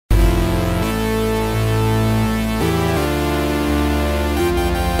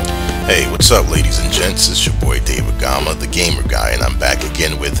Hey, what's up, ladies and gents? It's your boy David Gama, the Gamer Guy, and I'm back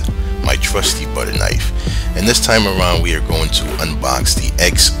again with my trusty butter knife. And this time around, we are going to unbox the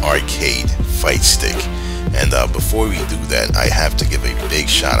X Arcade Fight Stick. And before we do that, I have to give a big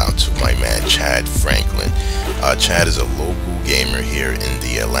shout out to my man Chad Franklin. Chad is a local gamer here in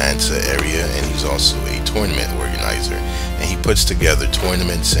the Atlanta area, and he's also a tournament organizer. And he puts together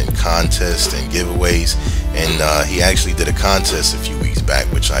tournaments and contests and giveaways. And he actually did a contest a few weeks back,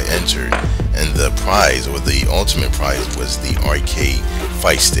 which I entered. And the prize, or the ultimate prize, was the Arcade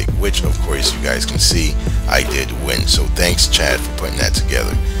Fight Stick, which of course you guys can see I did win. So thanks, Chad, for putting that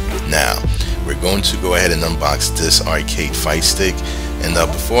together. Now, we're going to go ahead and unbox this Arcade Fight Stick. And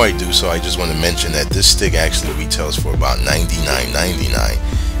before I do so, I just want to mention that this stick actually retails for about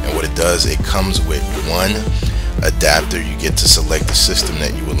 $99.99. And what it does, it comes with one adapter. You get to select the system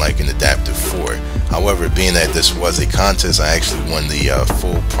that you would like an adapter for. However, being that this was a contest, I actually won the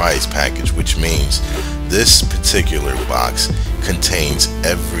full prize package, which means this particular box contains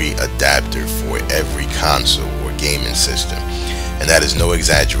every adapter for every console or gaming system. And that is no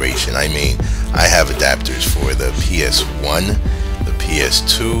exaggeration. I mean, I have adapters for the PS1, the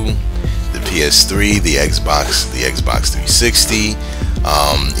PS2, the PS3, the Xbox 360,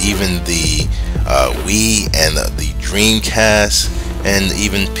 even the Wii and the Dreamcast, and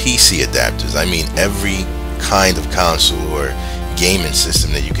even PC adapters. I mean, every kind of console or gaming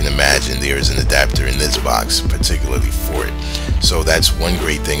system that you can imagine, there is an adapter in this box particularly for it. So that's one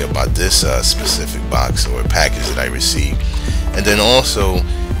great thing about this specific box or package that I received. And then also,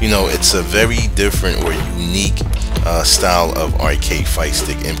 you know, it's a very different or unique style of arcade fight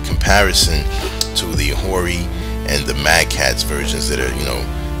stick in comparison to the Hori and the Mad Catz versions that are, you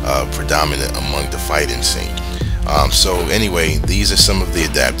know, predominant among the fighting scene. So anyway, these are some of the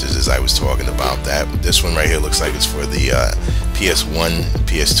adapters as I was talking about. This one right here looks like it's for the PS1,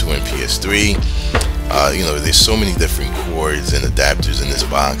 PS2, and PS3. You know, there's so many different cords and adapters in this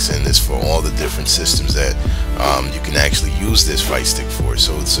box, and it's for all the different systems that you can actually use this fight stick for.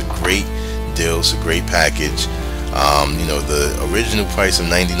 So it's a great deal, it's a great package. You know, the original price of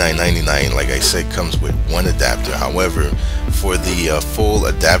 $99.99, like I said, comes with one adapter. However, for the full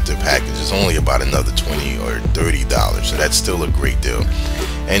adapter package, it's only about another $20 or $30, so that's still a great deal.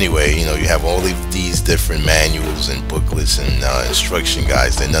 Anyway, you know, you have all of these different manuals and booklets and instruction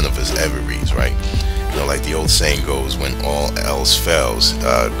guides that none of us ever reads, right? You know, like the old saying goes, when all else fails,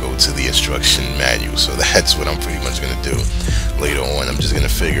 go to the instruction manual. So that's what I'm pretty much going to do later on. I'm just going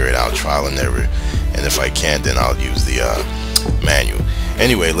to figure it out, trial and error. And if I can't, then I'll use the manual.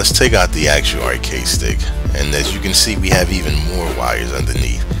 Anyway, let's take out the actual arcade stick. And as you can see, we have even more wires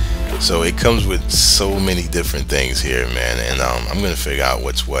underneath. So it comes with so many different things here, man. And I'm going to figure out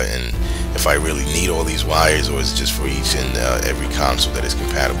what's what and if I really need all these wires or is it just for each and every console that it's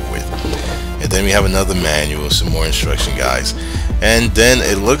compatible with. And then we have another manual, some more instruction guides. And then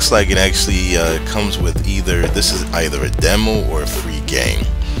it looks like it actually comes with this is either a demo or a free game.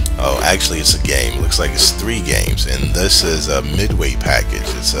 Oh, actually it's a game. Looks like it's 3 games, and this is a Midway package.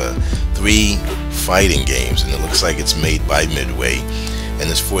 It's 3 fighting games, and it looks like it's made by Midway, and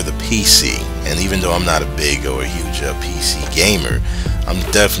it's for the PC. And even though I'm not a big or a huge PC gamer, I'm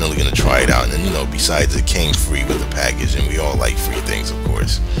definitely gonna try it out. And you know, besides, it came free with the package, and we all like free things, of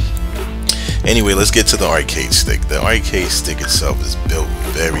course. Anyway, let's get to the arcade stick. The arcade stick itself is built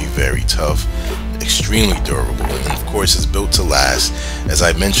very, very tough, extremely durable, and of course it's built to last. As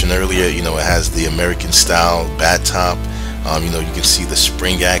I mentioned earlier, you know, it has the American style bat top. You know, you can see the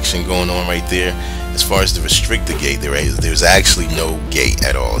spring action going on right there. As far as the restrictor gate, there's actually no gate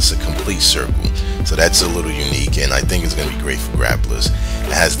at all. It's a complete circle, so that's a little unique, and I think it's going to be great for grapplers.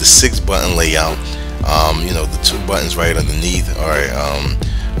 It has the 6-button layout. You know, the 2 buttons right underneath are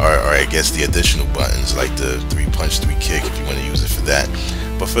I guess the additional buttons, like the 3-punch, 3-kick if you want to use it for that.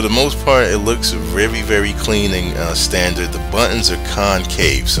 But for the most part, it looks very, very clean and standard. The buttons are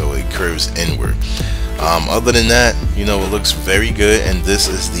concave, so it curves inward. Other than that, you know, it looks very good, and this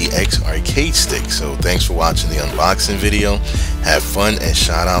is the X Arcade Stick. So thanks for watching the unboxing video. Have fun, and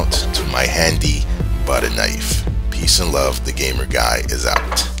shout out to my handy butter knife. Peace and love. The Gamer Guy is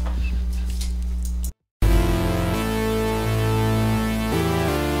out.